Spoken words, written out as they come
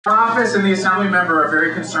Our office and the assembly member are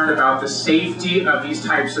very concerned about the safety of these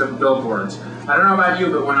types of billboards. I don't know about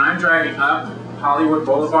you, but when I'm driving up Hollywood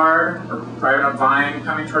Boulevard or driving up Vine,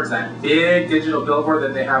 coming towards that big digital billboard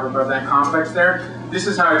that they have above that complex there, this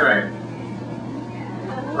is how I drive.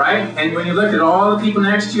 Right? And when you look at all the people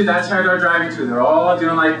next to you, that's how they're driving too. They're all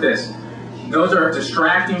doing like this. Those are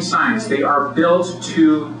distracting signs. They are built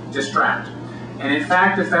to distract. And in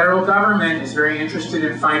fact, the federal government is very interested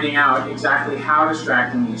in finding out exactly how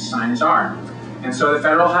distracting these signs are. And so the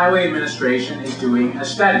Federal Highway Administration is doing a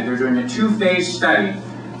study. They're doing a two-phase study.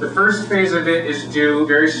 The first phase of it is due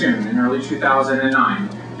very soon, in early 2009.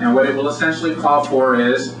 And what it will essentially call for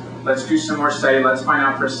is, let's do some more study, let's find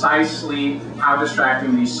out precisely how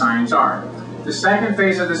distracting these signs are. The second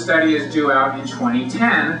phase of the study is due out in 2010,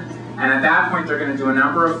 and at that point they're going to do a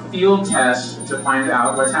number of field tests to find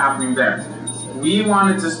out what's happening there. We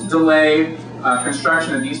wanted to delay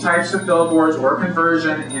construction of these types of billboards or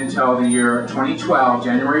conversion until the year 2012,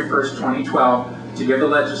 January 1st, 2012, to give the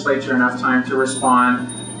legislature enough time to respond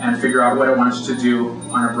and figure out what it wants to do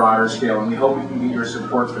on a broader scale. And we hope we can get your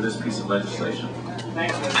support for this piece of legislation.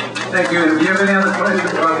 Thank you. Thank you. And if you have any other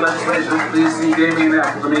questions about legislation, please see Damien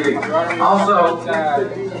after the meeting. Also,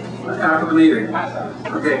 after the meeting.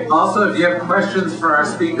 Okay. Also, if you have questions for our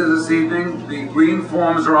speakers this evening, the green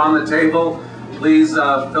forms are on the table. Please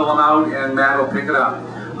fill them out, and Matt will pick it up.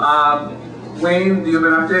 Wayne, do you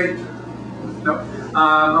have an update? No.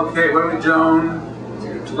 Okay. What are we, Joan?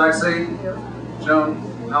 Lexi? Joan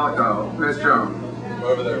Palico. Where's Joan?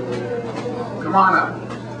 Over there. Come on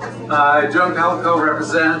up. Joan Palico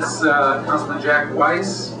represents Councilman Jack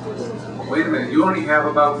Weiss. Wait a minute, you only have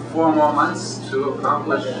about 4 more months to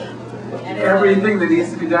accomplish everything that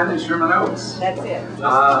needs to be done in Sherman Oaks. That's it.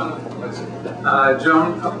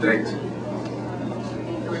 Joan, update.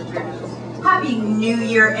 Happy New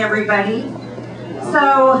Year, everybody.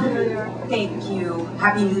 So, thank you.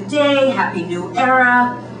 Happy New Day, Happy New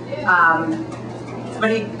Era. It's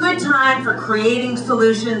been a good time for creating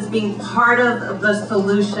solutions, being part of the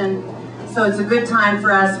solution. So it's a good time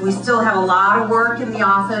for us. We still have a lot of work in the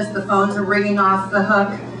office. The phones are ringing off the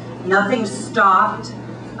hook. Nothing's stopped.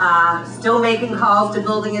 Still making calls to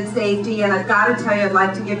building and safety. And I've got to tell you, I'd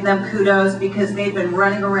like to give them kudos because they've been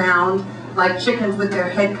running around like chickens with their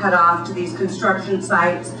head cut off to these construction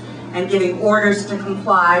sites and giving orders to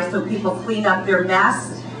comply so people clean up their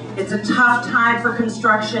mess. It's a tough time for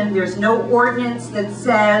construction. There's no ordinance that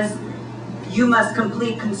says you must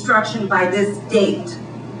complete construction by this date,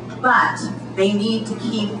 but they need to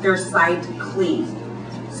keep their site clean.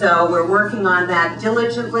 So we're working on that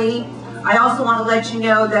diligently. I also want to let you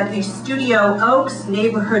know that the Studio Oaks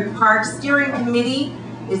Neighborhood Park Steering Committee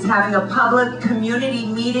is having a public community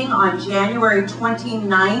meeting on January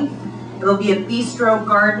 29th. It'll be at Bistro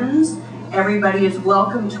Gardens. Everybody is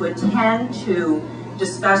welcome to attend to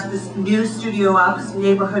discuss this new Studio Oaks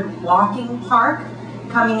neighborhood walking park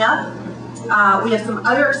coming up. We have some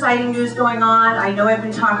other exciting news going on. I know I've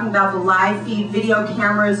been talking about the live feed video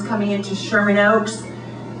cameras coming into Sherman Oaks.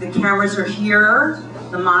 The cameras are here.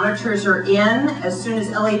 The monitors are in. As soon as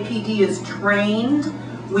LAPD is trained,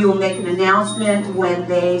 we will make an announcement when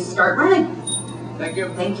they start running. Thank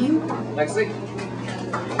you. Thank you. Lexi.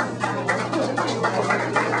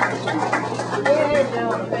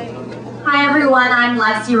 Hi everyone, I'm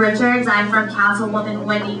Lexi Richards. I'm from Councilwoman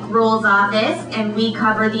Wendy Gruel's office, and we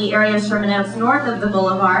cover the area of Sherman Oaks north of the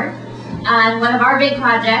boulevard. And one of our big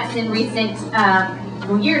projects in recent,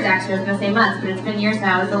 years actually, I was going to say months, but it's been years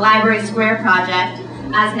now, is the Library Square project.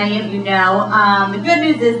 As many of you know, the good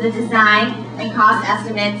news is the design and cost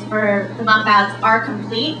estimates for the bump outs are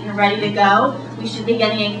complete and ready to go. We should be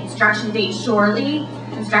getting a construction date shortly.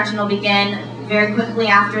 Construction will begin very quickly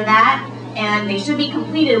after that, and they should be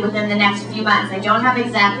completed within the next few months. I don't have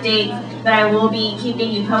exact dates, but I will be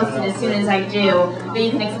keeping you posted as soon as I do. But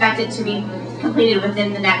you can expect it to be completed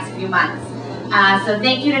within the next few months. So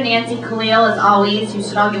thank you to Nancy Khalil, as always. You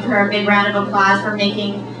should all give her a big round of applause for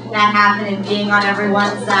making that happen and being on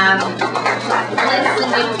everyone's list and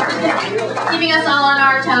keeping us all on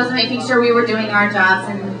our toes and making sure we were doing our jobs.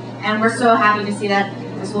 And we're so happy to see that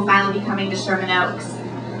this will finally be coming to Sherman Oaks.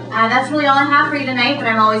 That's really all I have for you tonight, but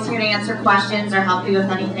I'm always here to answer questions or help you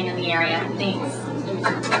with anything in the area. Thanks.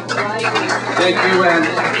 Thank you, and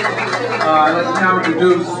let's now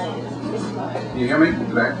introduce, can you hear me?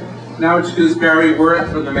 Back. Now introduce Barry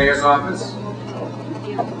Worth from the Mayor's Office.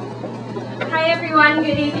 Hi everyone,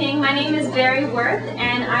 good evening. My name is Barry Worth,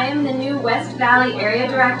 and I am the new West Valley Area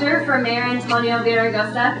Director for Mayor Antonio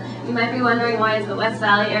Villaraigosa. You might be wondering, why is the West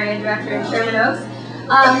Valley Area Director in Sherman Oaks?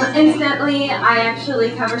 Incidentally, I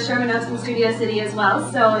actually cover Sherman Oaks and Studio City as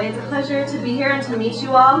well, so it's a pleasure to be here and to meet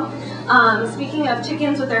you all. Speaking of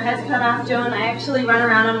chickens with their heads cut off, Joan, I actually run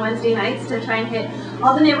around on Wednesday nights to try and hit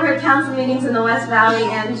all the neighborhood council meetings in the West Valley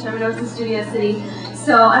and Sherman Oaks and Studio City.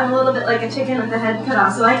 So I'm a little bit like a chicken with the head cut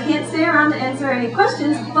off. So I can't stay around to answer any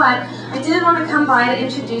questions, but I did want to come by to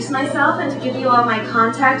introduce myself and to give you all my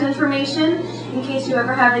contact information in case you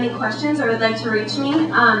ever have any questions or would like to reach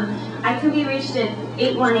me. I can be reached at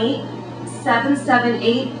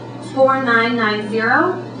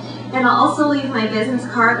 818-778-4990. And I'll also leave my business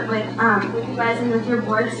card with you guys and with your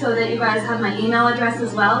board so that you guys have my email address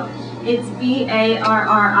as well. It's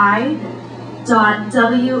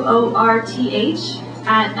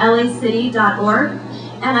barri.worth@lacity.org.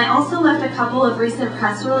 And I also left a couple of recent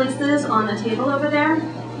press releases on the table over there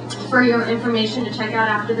for your information to check out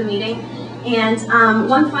after the meeting. And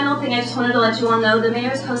one final thing I just wanted to let you all know, the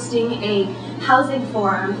mayor's hosting a housing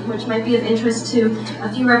forum, which might be of interest to a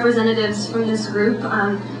few representatives from this group.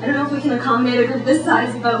 I don't know if we can accommodate a group this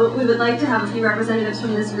size, but we would like to have a few representatives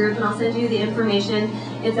from this group, and I'll send you the information.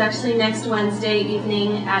 It's actually next Wednesday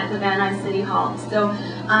evening at the Van Nuys City Hall. So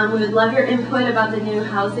we would love your input about the new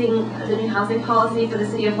housing policy for the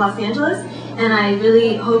city of Los Angeles, and I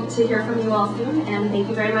really hope to hear from you all soon, and thank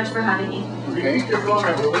you very much for having me. Repeat your phone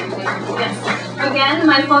number. Yes. Again,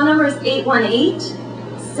 my phone number is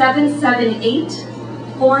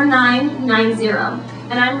 818-778-4990.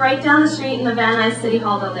 And I'm right down the street in the Van Nuys City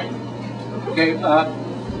Hall building. Okay,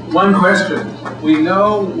 one question. We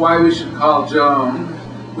know why we should call Joan.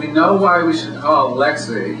 We know why we should call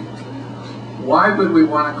Lexi. Why would we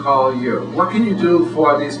want to call you? What can you do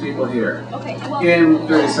for these people here? Okay, well, in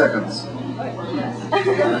 30 seconds.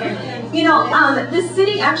 You know, the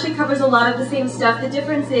city actually covers a lot of the same stuff. The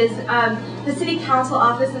difference is the city council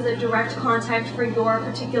office is a direct contact for your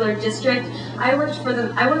particular district. I work for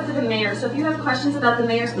the mayor, so if you have questions about the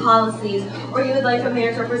mayor's policies or you would like a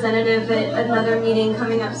mayor's representative at another meeting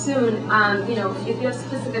coming up soon, you know, if you have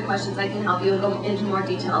specific questions, I can help you and go into more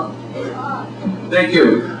detail. Thank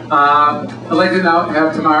you. I'd like to now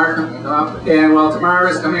have Tamara come up, and while Tamara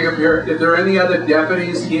is coming up here, if there are any other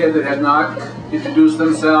deputies here that have not introduced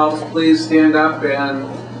themselves, please stand up and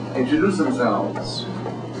introduce themselves.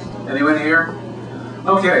 Anyone here?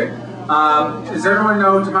 Okay. Does everyone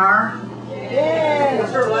know Tamara? Yeah.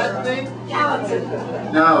 What's her last name?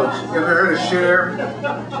 No. You ever heard of Cher?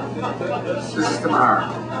 This is Tamara.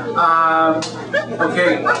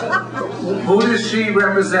 Okay. Who does she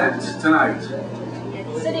represent tonight?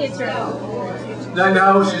 City attorney.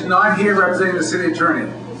 No, she's not here representing the city attorney.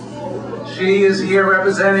 She is here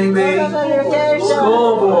representing the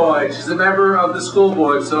school board. She's a member of the school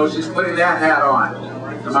board, so she's putting that hat on.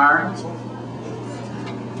 Tamara?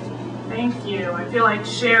 Thank you. I feel like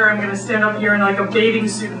Cher, I'm going to stand up here in like a bathing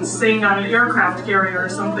suit and sing on an aircraft carrier or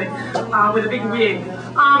something with a big wig.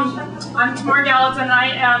 I'm Tamara Gallatin, and I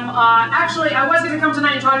am, actually, I was going to come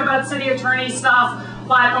tonight and talk about city attorney stuff,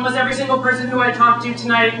 but almost every single person who I talked to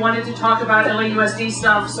tonight wanted to talk about LAUSD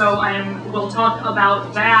stuff, so will talk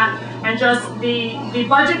about that. And just the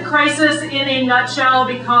budget crisis in a nutshell,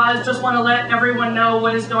 because just want to let everyone know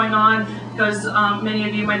what is going on, because many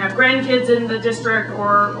of you might have grandkids in the district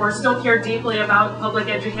or still care deeply about public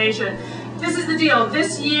education. This is the deal.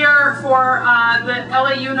 This year for the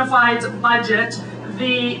LA Unified's budget,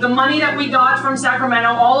 the money that we got from Sacramento,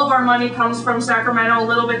 all of our money comes from Sacramento, a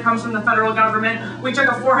little bit comes from the federal government. We took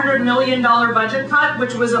a $400 million budget cut,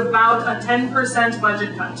 which was about a 10%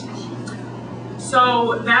 budget cut.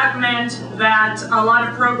 So that meant that a lot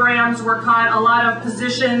of programs were cut, a lot of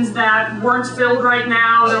positions that weren't filled right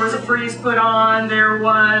now. There was a freeze put on. There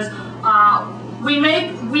was, we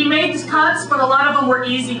made cuts, but a lot of them were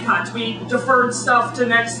easy cuts. We deferred stuff to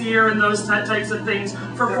next year and those types of things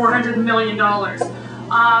for $400 million.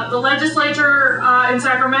 The legislature in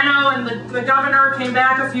Sacramento and the governor came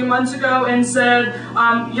back a few months ago and said,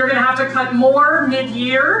 you're going to have to cut more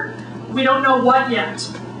mid-year. We don't know what yet.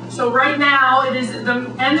 So right now, it is the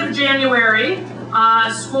end of January.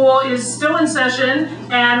 School is still in session,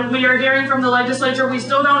 and we are hearing from the legislature, we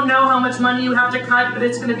still don't know how much money you have to cut, but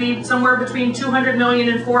it's going to be somewhere between $200 million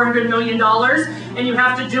and $400 million, and you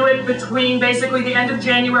have to do it between basically the end of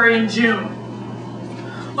January and June.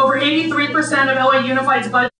 Over 83% of LA Unified's budget